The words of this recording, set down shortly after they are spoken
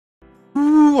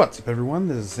What's up everyone,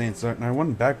 this is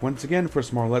Saiyan back once again for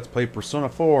some more Let's Play Persona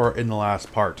 4 in the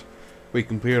last part. We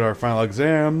completed our final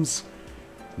exams,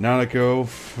 Nanako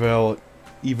fell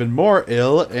even more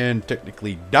ill and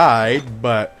technically died,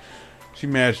 but she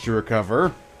managed to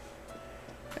recover.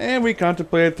 And we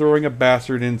contemplated throwing a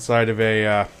bastard inside of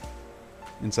a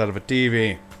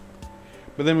TV.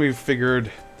 But then we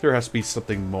figured there has to be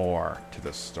something more to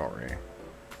this story.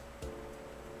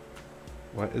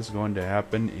 What is going to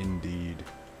happen indeed?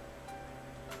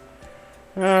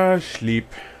 Sleep.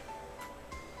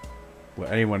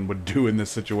 What anyone would do in this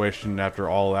situation after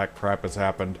all that crap has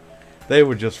happened. They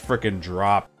would just frickin'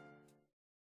 drop.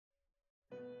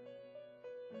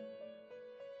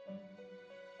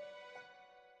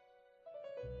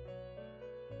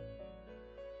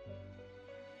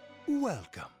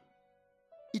 Welcome.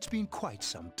 It's been quite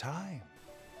some time.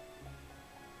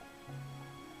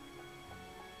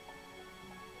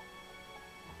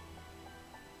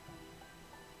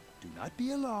 Do not be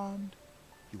alarmed.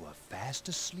 You are fast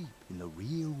asleep in the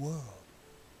real world.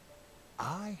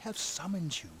 I have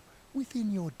summoned you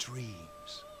within your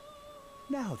dreams.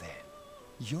 Now then,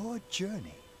 your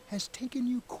journey has taken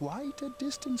you quite a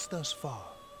distance thus far.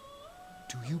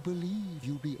 Do you believe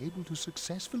you'll be able to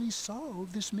successfully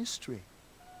solve this mystery?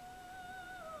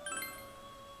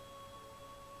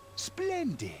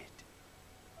 Splendid!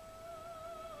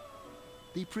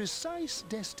 The precise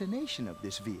destination of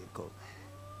this vehicle,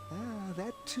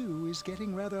 that too is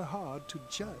getting rather hard to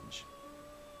judge.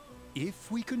 If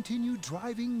we continue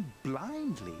driving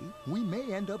blindly, we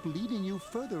may end up leading you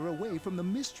further away from the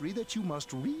mystery that you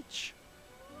must reach.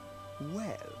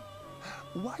 Well,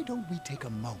 why don't we take a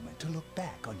moment to look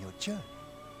back on your journey?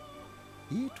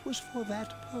 It was for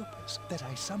that purpose that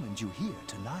I summoned you here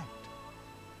tonight.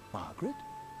 Margaret?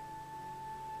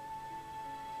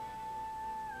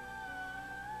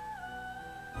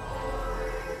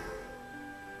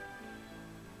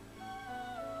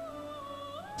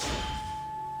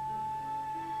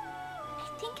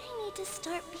 To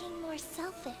start being more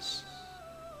selfish.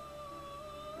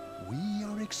 We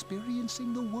are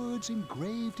experiencing the words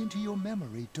engraved into your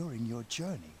memory during your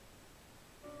journey.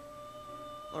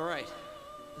 All right,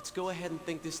 let's go ahead and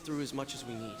think this through as much as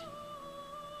we need.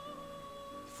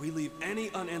 If we leave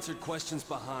any unanswered questions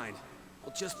behind,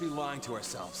 we'll just be lying to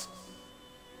ourselves.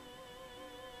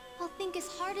 I'll think as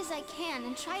hard as I can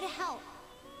and try to help.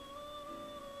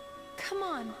 Come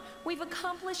on, we've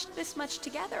accomplished this much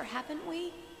together, haven't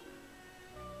we?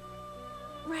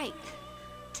 Right.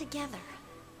 Together.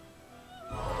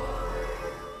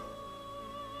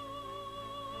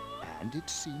 And it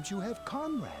seems you have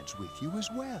comrades with you as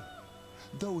well.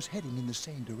 Those heading in the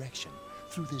same direction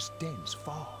through this dense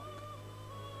fog.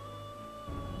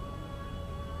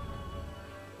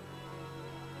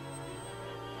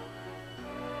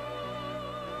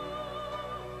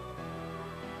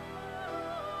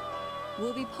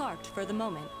 We'll be parked for the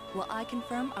moment while I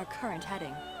confirm our current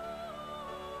heading.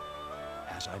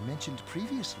 As I mentioned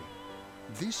previously,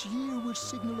 this year will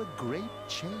signal a great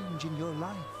change in your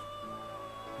life.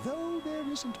 Though there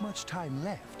isn't much time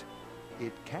left,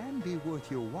 it can be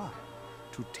worth your while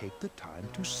to take the time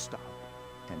to stop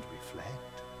and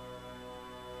reflect.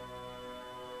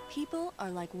 People are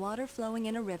like water flowing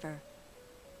in a river.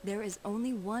 There is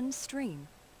only one stream,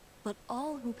 but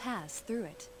all who pass through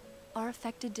it are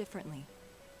affected differently.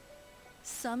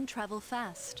 Some travel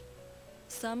fast,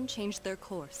 some change their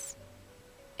course,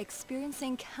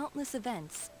 experiencing countless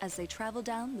events as they travel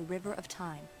down the river of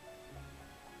time.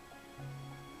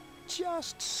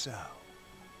 Just so.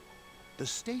 The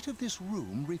state of this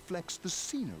room reflects the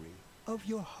scenery of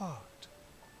your heart.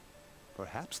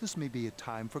 Perhaps this may be a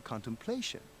time for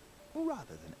contemplation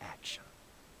rather than action.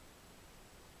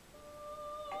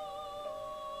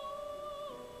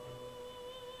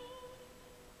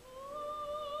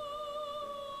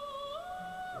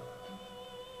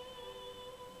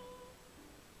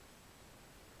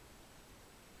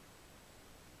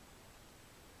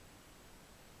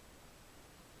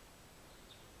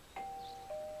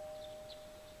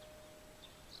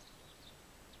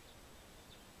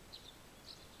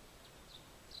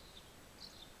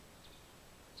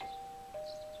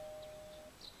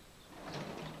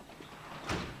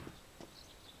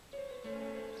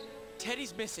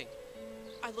 Teddy's missing.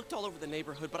 I looked all over the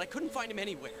neighborhood, but I couldn't find him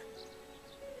anywhere.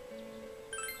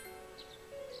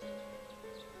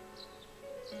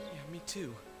 Yeah, me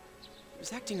too. He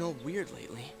was acting all weird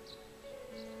lately.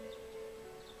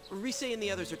 Rise and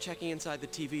the others are checking inside the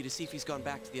TV to see if he's gone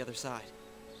back to the other side.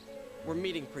 We're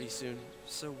meeting pretty soon,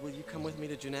 so will you come with me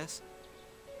to Juness?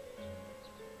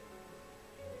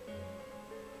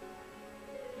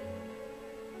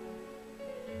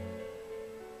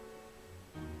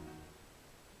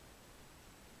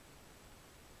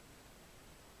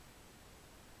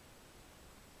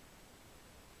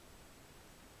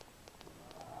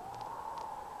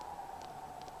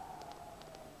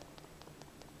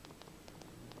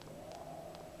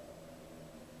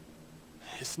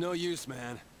 It's no use,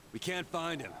 man. We can't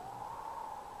find him.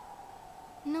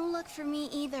 No luck for me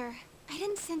either. I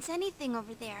didn't sense anything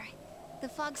over there. The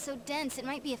fog's so dense it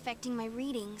might be affecting my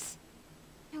readings.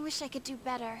 I wish I could do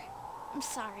better. I'm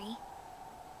sorry.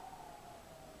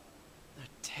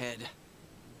 Ted.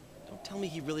 Don't tell me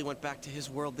he really went back to his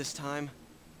world this time.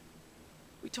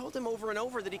 We told him over and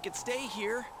over that he could stay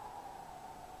here.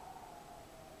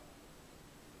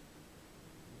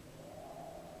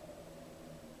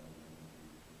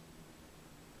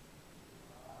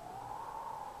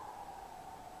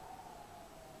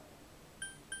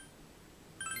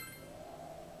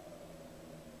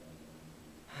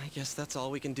 I guess that's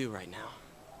all we can do right now.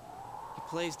 He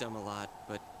plays dumb a lot,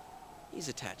 but he's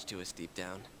attached to us deep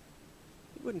down.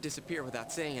 He wouldn't disappear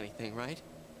without saying anything, right?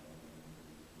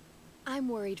 I'm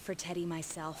worried for Teddy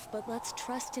myself, but let's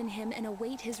trust in him and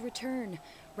await his return.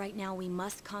 Right now we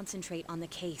must concentrate on the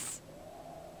case.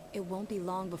 It won't be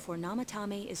long before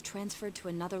Namatame is transferred to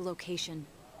another location.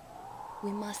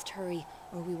 We must hurry,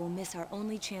 or we will miss our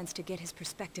only chance to get his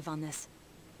perspective on this.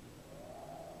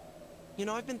 You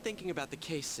know, I've been thinking about the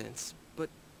case since, but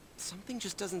something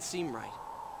just doesn't seem right.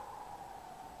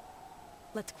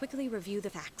 Let's quickly review the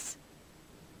facts.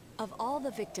 Of all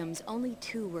the victims, only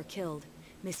 2 were killed.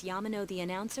 Miss Yamano the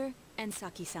announcer, and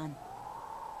Saki-san.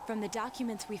 From the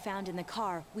documents we found in the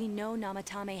car, we know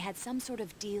Namatame had some sort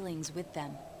of dealings with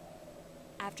them.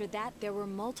 After that, there were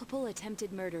multiple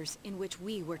attempted murders in which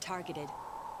we were targeted.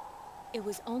 It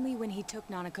was only when he took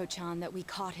Nanako-chan that we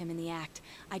caught him in the act,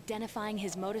 identifying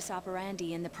his modus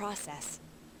operandi in the process.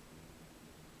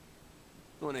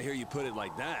 When I hear you put it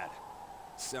like that,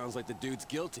 sounds like the dude's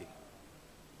guilty.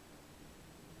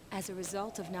 As a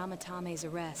result of Namatame's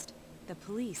arrest, the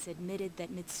police admitted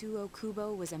that Mitsuo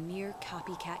Kubo was a mere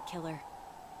copycat killer.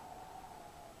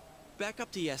 Back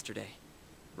up to yesterday.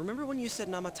 Remember when you said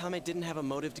Namatame didn't have a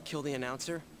motive to kill the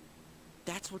announcer?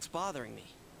 That's what's bothering me.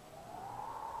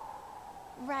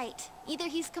 Right. Either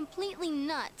he's completely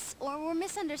nuts, or we're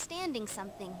misunderstanding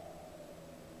something.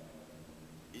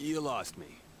 You lost me.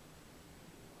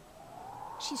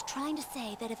 She's trying to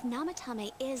say that if Namatame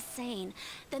is sane,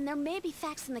 then there may be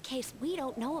facts in the case we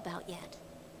don't know about yet.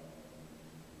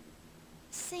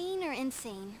 Sane or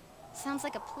insane? Sounds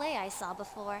like a play I saw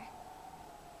before.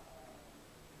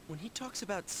 When he talks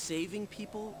about saving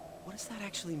people, what does that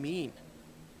actually mean?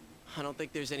 I don't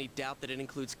think there's any doubt that it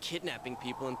includes kidnapping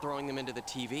people and throwing them into the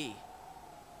TV.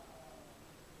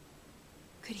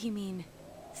 Could he mean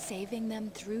saving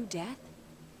them through death?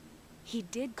 He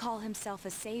did call himself a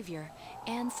savior,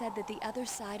 and said that the other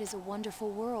side is a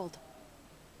wonderful world.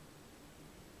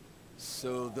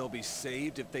 So they'll be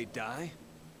saved if they die?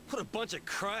 What a bunch of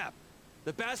crap!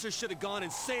 The bastard should have gone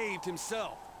and saved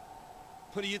himself!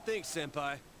 What do you think,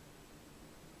 Senpai?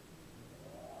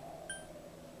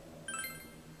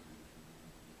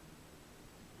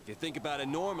 If you think about it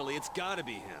normally, it's gotta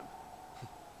be him.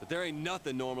 But there ain't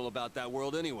nothing normal about that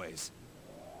world anyways.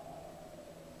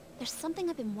 There's something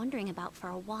I've been wondering about for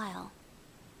a while.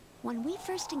 When we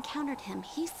first encountered him,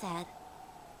 he said,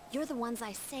 "You're the ones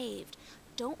I saved.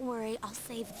 Don't worry, I'll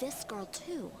save this girl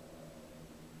too."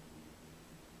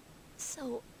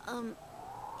 So,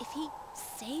 if he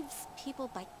saves people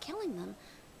by killing them,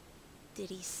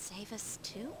 did he save us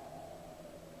too?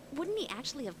 Wouldn't he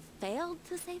actually have failed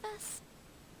to save us?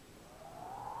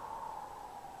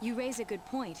 You raise a good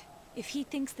point. If he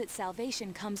thinks that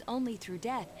salvation comes only through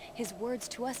death, his words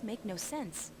to us make no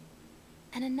sense.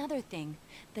 And another thing,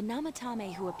 the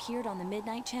Namatame who appeared on the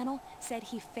Midnight Channel said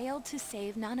he failed to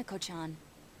save Nanako-chan.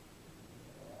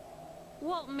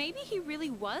 Well, maybe he really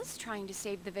was trying to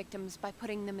save the victims by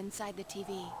putting them inside the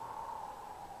TV.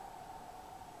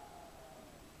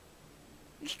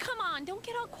 Come on, don't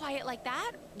get all quiet like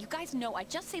that. You guys know I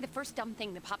just say the first dumb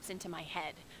thing that pops into my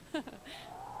head.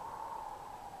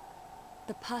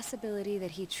 The possibility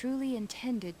that he truly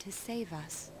intended to save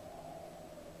us.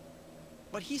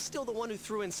 But he's still the one who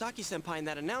threw in Saki-senpai and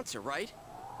that announcer, right?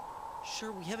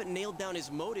 Sure, we haven't nailed down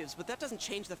his motives, but that doesn't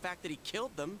change the fact that he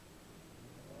killed them.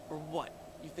 Or what?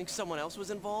 You think someone else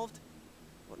was involved?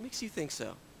 What makes you think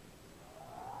so?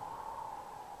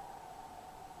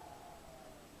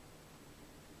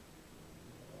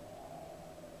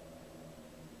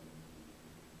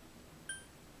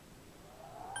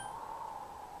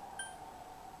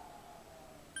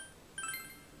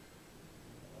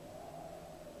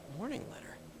 Warning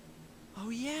letter. Oh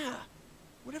yeah!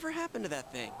 Whatever happened to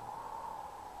that thing?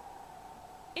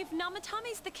 If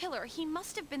Namatame's the killer, he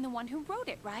must have been the one who wrote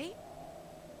it, right?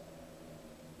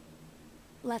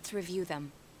 Let's review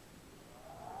them.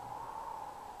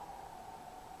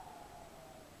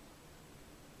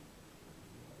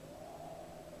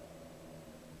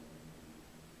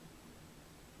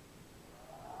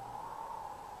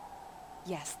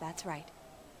 Yes, that's right.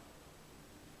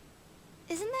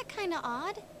 Isn't that kinda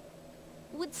odd?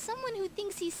 Would someone who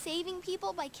thinks he's saving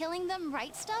people by killing them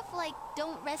write stuff like,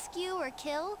 don't rescue or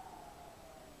kill?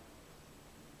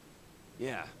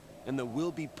 Yeah, and the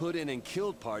will be put in and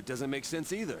killed part doesn't make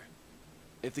sense either.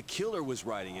 If the killer was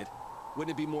writing it,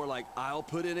 wouldn't it be more like, I'll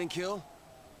put in and kill?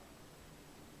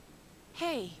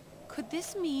 Hey, could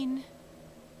this mean...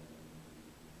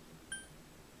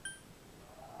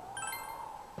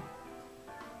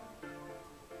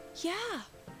 Yeah.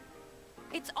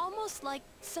 It's almost like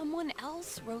someone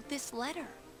else wrote this letter.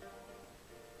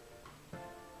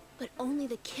 But only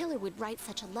the killer would write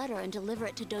such a letter and deliver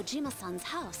it to Dojima-san's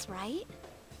house, right?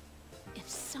 If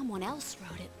someone else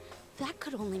wrote it, that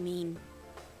could only mean...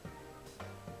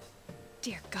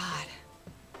 Dear God.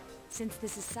 Since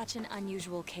this is such an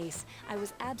unusual case, I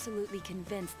was absolutely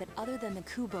convinced that other than the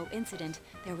Kubo incident,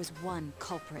 there was one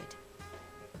culprit.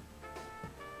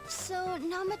 So,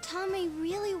 Namatame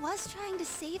really was trying to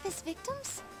save his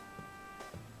victims?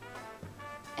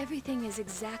 Everything is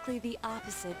exactly the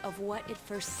opposite of what it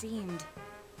first seemed.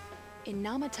 In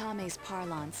Namatame's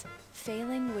parlance,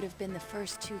 failing would have been the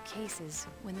first two cases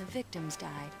when the victims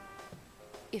died.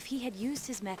 If he had used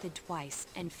his method twice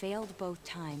and failed both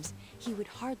times, he would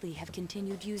hardly have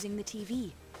continued using the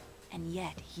TV. And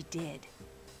yet he did.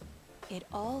 It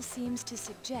all seems to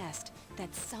suggest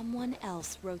that someone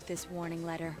else wrote this warning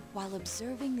letter while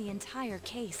observing the entire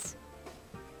case.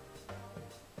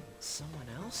 Someone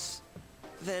else?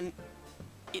 Then,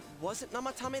 it wasn't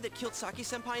Namatame that killed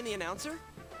Saki-senpai and the announcer?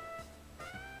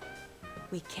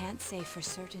 We can't say for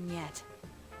certain yet.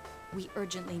 We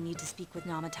urgently need to speak with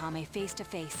Namatame face to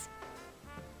face.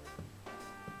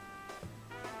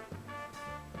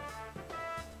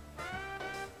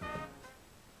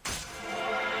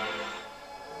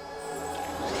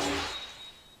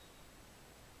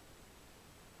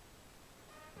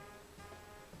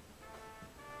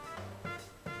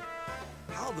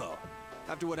 How though?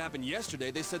 After what happened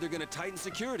yesterday, they said they're gonna tighten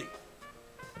security.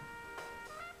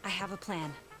 I have a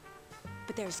plan.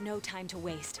 But there's no time to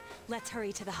waste. Let's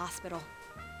hurry to the hospital.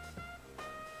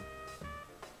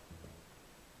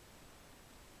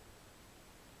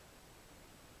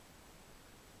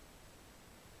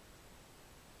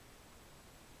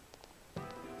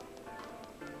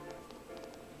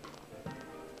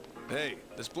 Hey,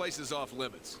 this place is off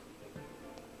limits.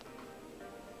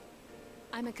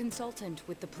 I'm a consultant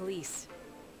with the police.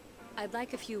 I'd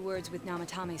like a few words with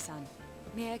Namatame-san.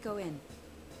 May I go in?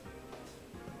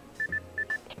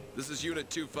 This is Unit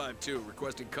 252,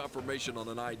 requesting confirmation on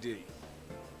an ID.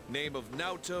 Name of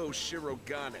Naoto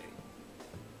Shirogane.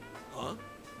 Huh?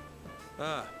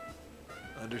 Ah,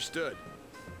 understood.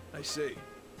 I see.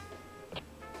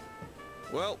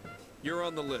 Well, you're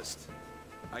on the list.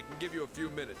 I can give you a few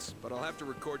minutes, but I'll have to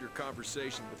record your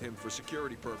conversation with him for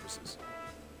security purposes.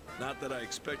 Not that I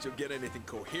expect you'll get anything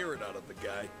coherent out of the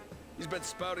guy. He's been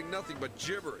spouting nothing but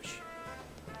gibberish.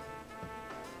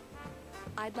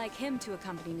 I'd like him to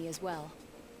accompany me as well.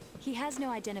 He has no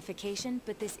identification,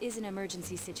 but this is an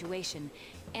emergency situation,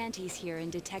 and he's here in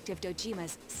Detective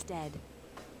Dojima's stead.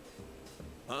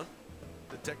 Huh?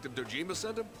 Detective Dojima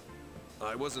sent him?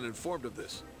 I wasn't informed of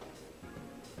this.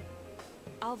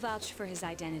 I'll vouch for his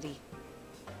identity.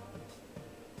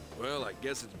 Well, I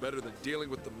guess it's better than dealing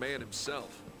with the man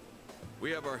himself. We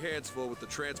have our hands full with the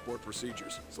transport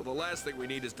procedures, so the last thing we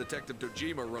need is Detective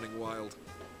Dojima running wild.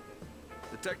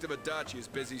 Detective Adachi is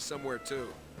busy somewhere too.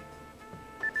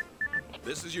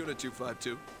 This is Unit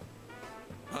 252.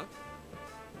 Huh?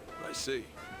 I see.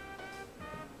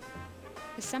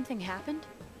 Has something happened?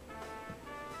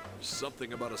 There's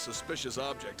something about a suspicious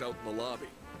object out in the lobby.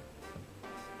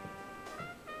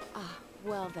 Ah,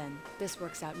 well then, this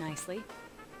works out nicely.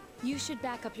 You should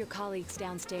back up your colleagues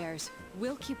downstairs.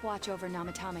 We'll keep watch over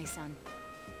Namatame-san.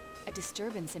 A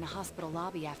disturbance in a hospital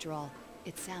lobby, after all.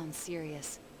 It sounds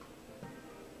serious.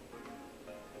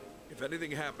 If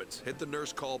anything happens, hit the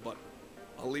nurse call button.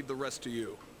 I'll leave the rest to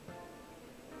you.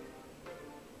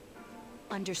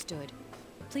 Understood.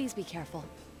 Please be careful.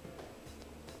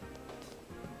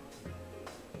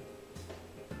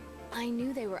 I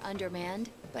knew they were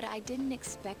undermanned, but I didn't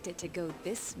expect it to go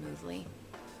this smoothly.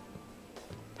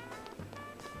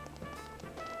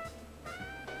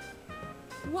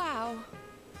 Wow.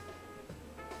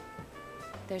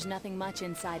 There's nothing much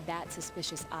inside that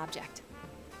suspicious object.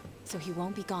 So he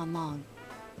won't be gone long.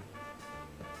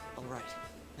 All right.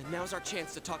 And now's our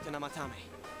chance to talk to Namatame.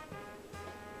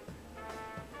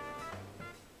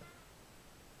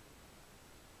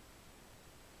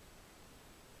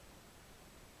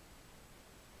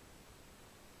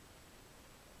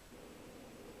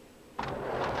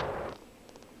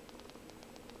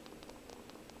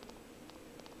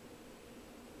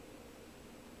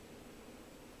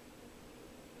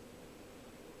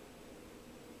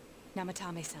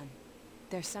 Namatame-san,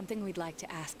 there's something we'd like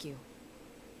to ask you.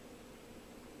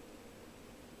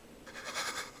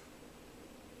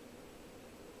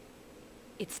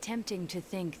 It's tempting to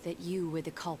think that you were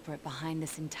the culprit behind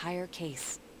this entire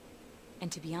case.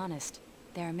 And to be honest,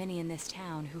 there are many in this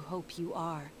town who hope you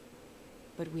are.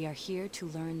 But we are here to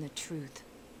learn the truth.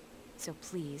 So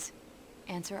please,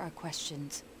 answer our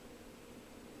questions.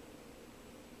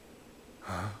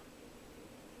 Huh?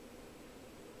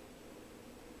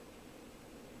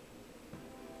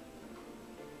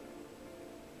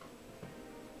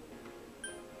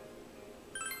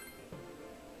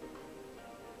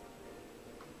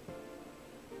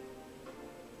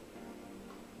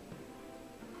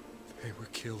 They were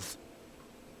killed.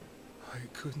 I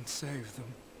couldn't save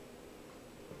them.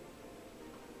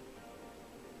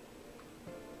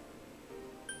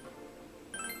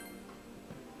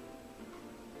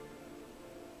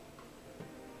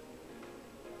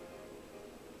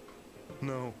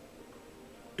 No.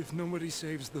 If nobody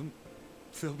saves them,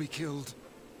 they'll be killed.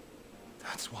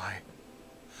 That's why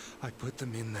I put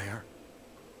them in there.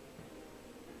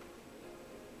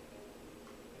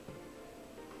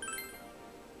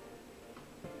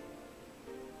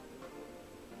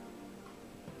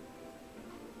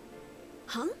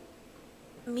 Huh?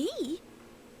 Me?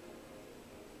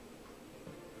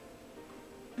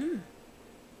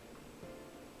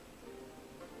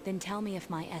 Then tell me if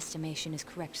my estimation is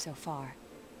correct so far.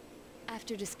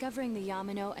 After discovering the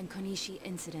Yamano and Konishi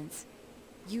incidents,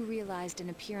 you realized an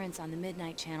appearance on the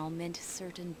Midnight Channel meant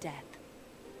certain death.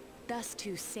 Thus,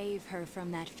 to save her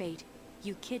from that fate,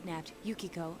 you kidnapped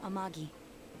Yukiko Amagi.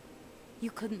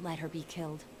 You couldn't let her be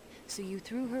killed, so you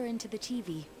threw her into the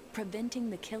TV, preventing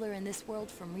the killer in this world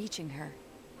from reaching her.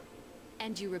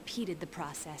 And you repeated the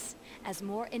process, as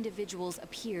more individuals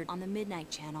appeared on the Midnight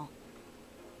Channel.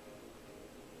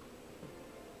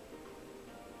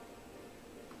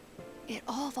 It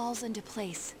all falls into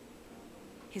place.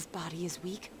 His body is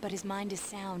weak, but his mind is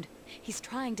sound. He's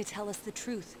trying to tell us the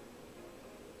truth.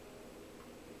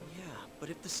 Yeah, but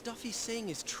if the stuff he's saying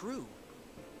is true...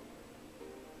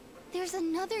 There's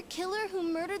another killer who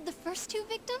murdered the first two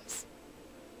victims?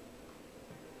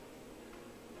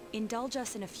 Indulge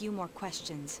us in a few more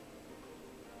questions.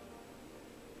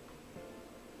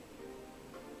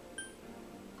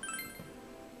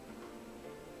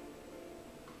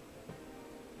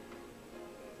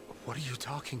 What are you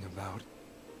talking about?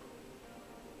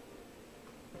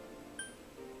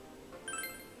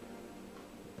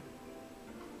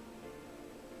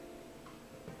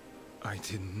 I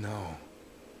didn't know.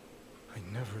 I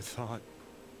never thought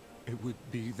it would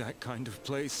be that kind of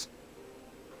place.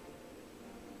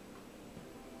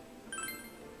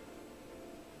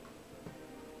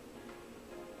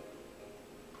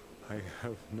 I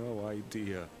have no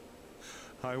idea.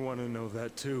 I want to know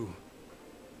that too.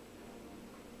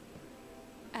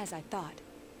 As I thought.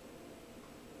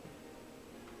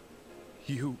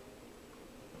 You...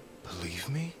 believe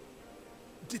me?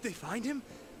 Did they find him?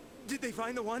 Did they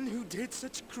find the one who did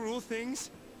such cruel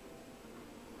things?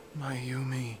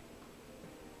 Mayumi...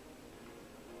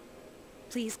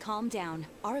 Please calm down.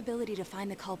 Our ability to find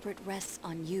the culprit rests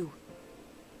on you.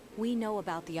 We know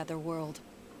about the other world.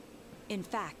 In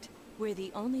fact, we're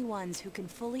the only ones who can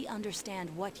fully understand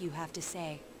what you have to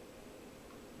say.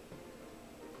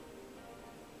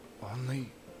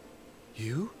 Only...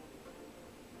 you?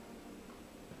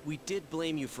 We did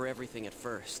blame you for everything at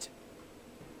first.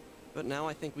 But now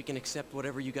I think we can accept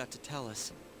whatever you got to tell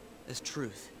us as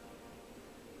truth.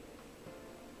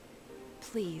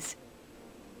 Please,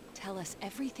 tell us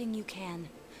everything you can,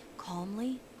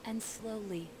 calmly and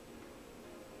slowly.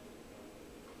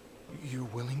 You're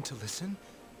willing to listen?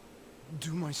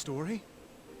 Do my story?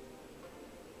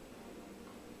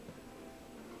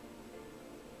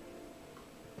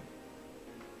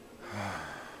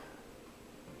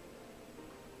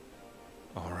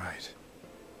 All right.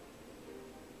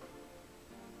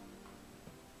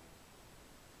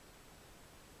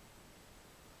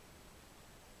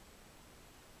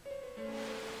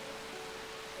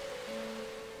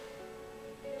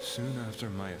 Soon after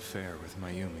my affair with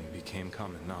Mayumi became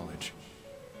common knowledge,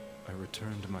 I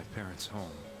returned to my parents'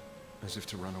 home, as if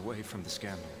to run away from the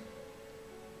scandal.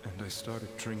 And I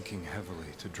started drinking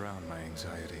heavily to drown my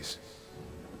anxieties.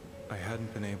 I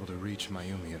hadn't been able to reach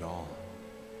Mayumi at all,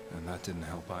 and that didn't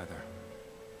help either.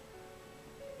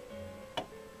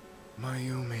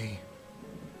 Mayumi,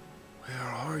 where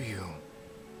are you?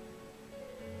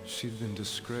 She'd been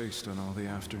disgraced on all the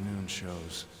afternoon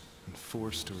shows, and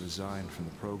forced to resign from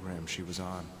the program she was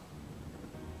on.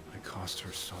 I caused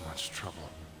her so much trouble.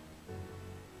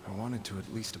 I wanted to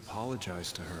at least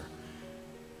apologize to her,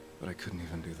 But I couldn't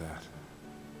even do that.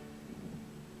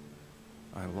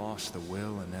 I lost the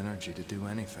will and energy to do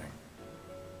anything.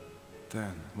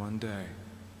 Then, one day,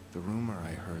 the rumor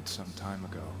I heard some time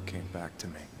ago came back to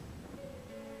me.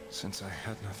 Since I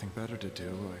had nothing better to do,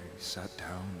 I sat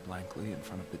down blankly in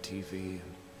front of the TV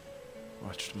and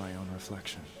watched my own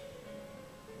reflection.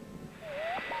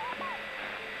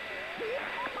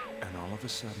 And all of a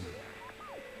sudden,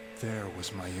 there was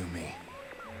Mayumi.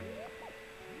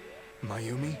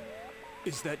 Mayumi?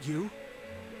 Is that you?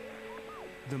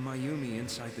 The Mayumi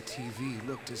inside the TV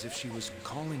looked as if she was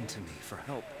calling to me for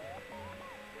help.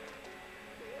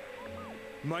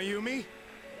 Mayumi?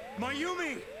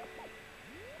 Mayumi!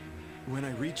 When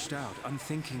I reached out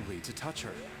unthinkingly to touch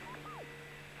her,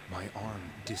 my arm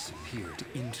disappeared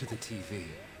into the TV,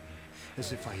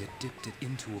 as if I had dipped it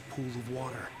into a pool of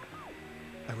water.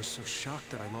 I was so shocked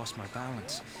that I lost my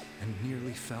balance and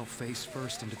nearly fell face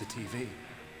first into the TV.